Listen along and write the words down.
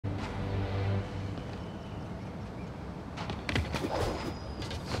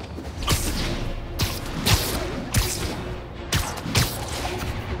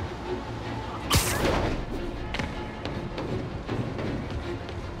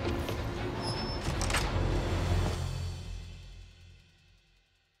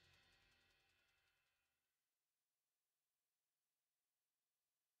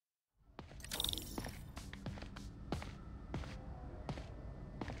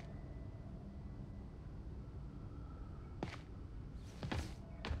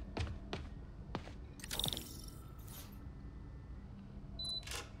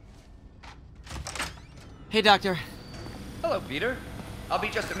Hey, Doctor. Hello, Peter. I'll be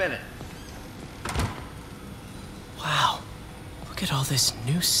just a minute. Wow. Look at all this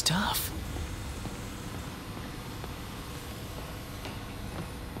new stuff.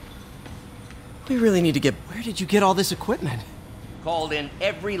 We really need to get... Where did you get all this equipment? Called in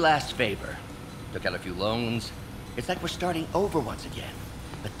every last favor. Took out a few loans. It's like we're starting over once again.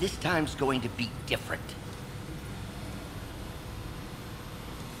 But this time's going to be different.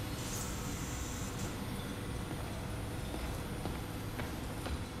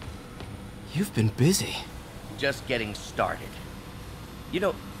 You've been busy. Just getting started. You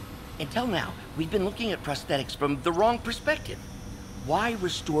know, until now, we've been looking at prosthetics from the wrong perspective. Why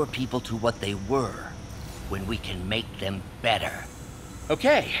restore people to what they were when we can make them better?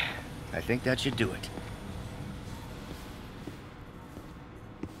 Okay, I think that should do it.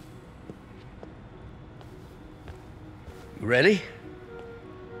 You ready?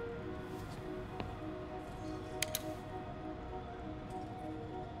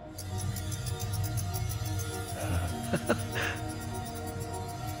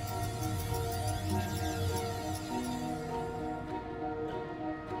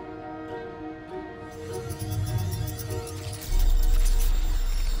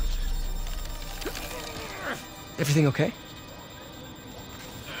 Everything okay?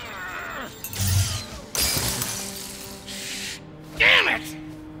 Damn it!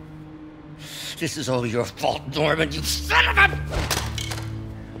 This is all your fault, Norman, you son of a...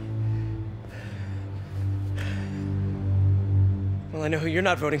 Well, I know who you're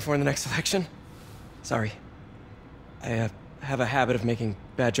not voting for in the next election. Sorry. I have a habit of making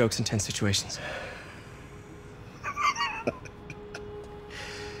bad jokes in tense situations.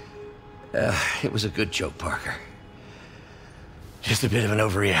 It was a good joke, Parker. Just a bit of an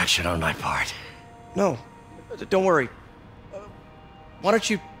overreaction on my part. No, don't worry. Why don't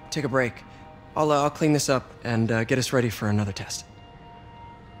you take a break? I'll clean this up and get us ready for another test.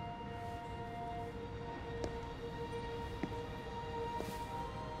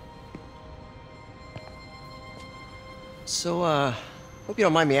 So, hope you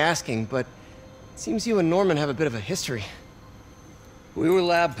don't mind me asking, but it seems you and Norman have a bit of a history. We were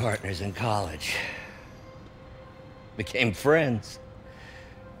lab partners in college. Became friends.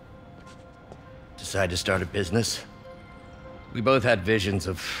 Decided to start a business. We both had visions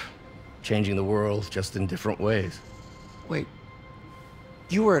of changing the world, just in different ways. Wait,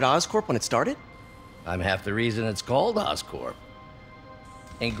 you were at Oscorp when it started? I'm half the reason it's called Oscorp.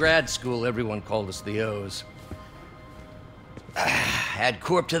 In grad school, everyone called us the O's. Add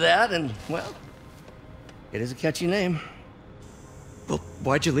Corp to that, and, well, it is a catchy name. Well,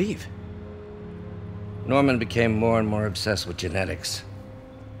 why'd you leave? Norman became more and more obsessed with genetics.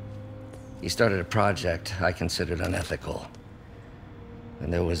 He started a project I considered unethical.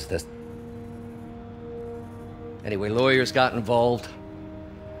 And there was this... Anyway, lawyers got involved.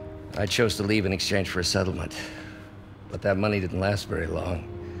 I chose to leave in exchange for a settlement. But that money didn't last very long.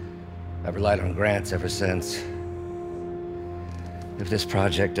 I've relied on grants ever since. If this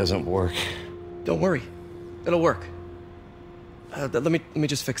project doesn't work... Don't worry. It'll work. Let me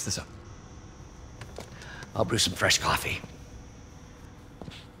just fix this up. I'll brew some fresh coffee.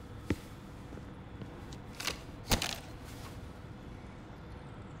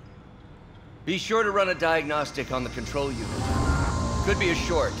 Be sure to run a diagnostic on the control unit. Could be a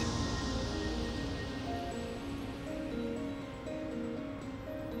short.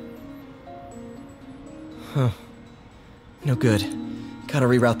 Huh. No good. Gotta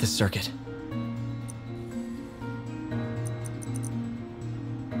reroute this circuit.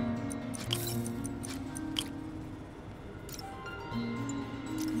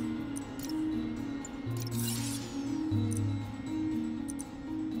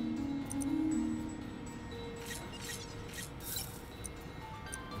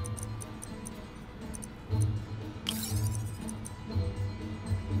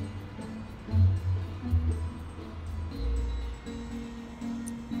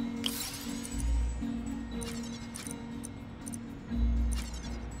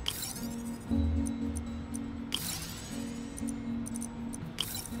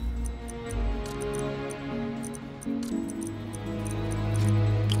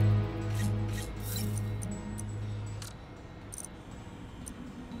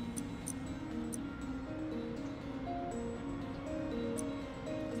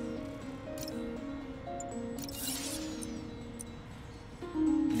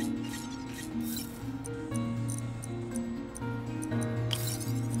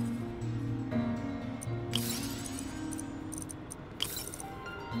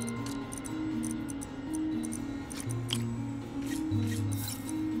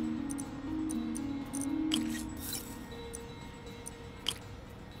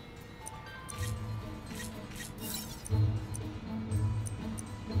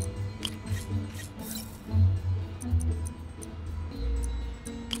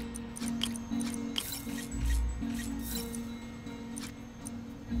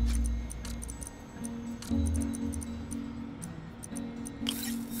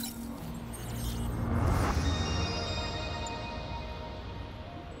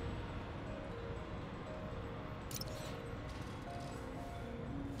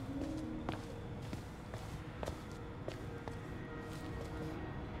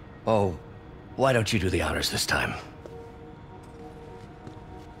 Oh, why don't you do the honors this time?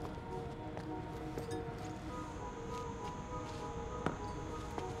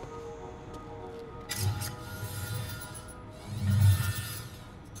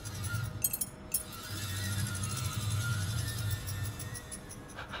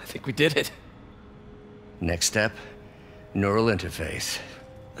 I think we did it. Next step, neural interface.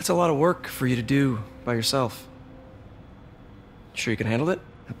 That's a lot of work for you to do by yourself. Sure you can handle it?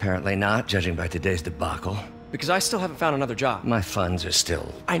 Apparently not, judging by today's debacle. Because I still haven't found another job. My funds are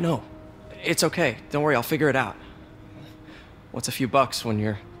still... I know. It's okay. Don't worry, I'll figure it out. What's a few bucks when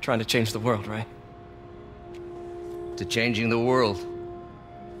you're trying to change the world, right? to changing the world.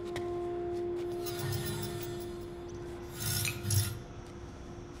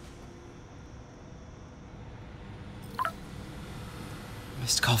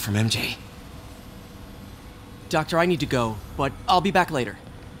 Missed call from MJ. Doctor, I need to go, but I'll be back later.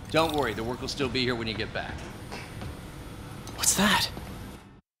 Don't worry, the work will still be here when you get back. What's that?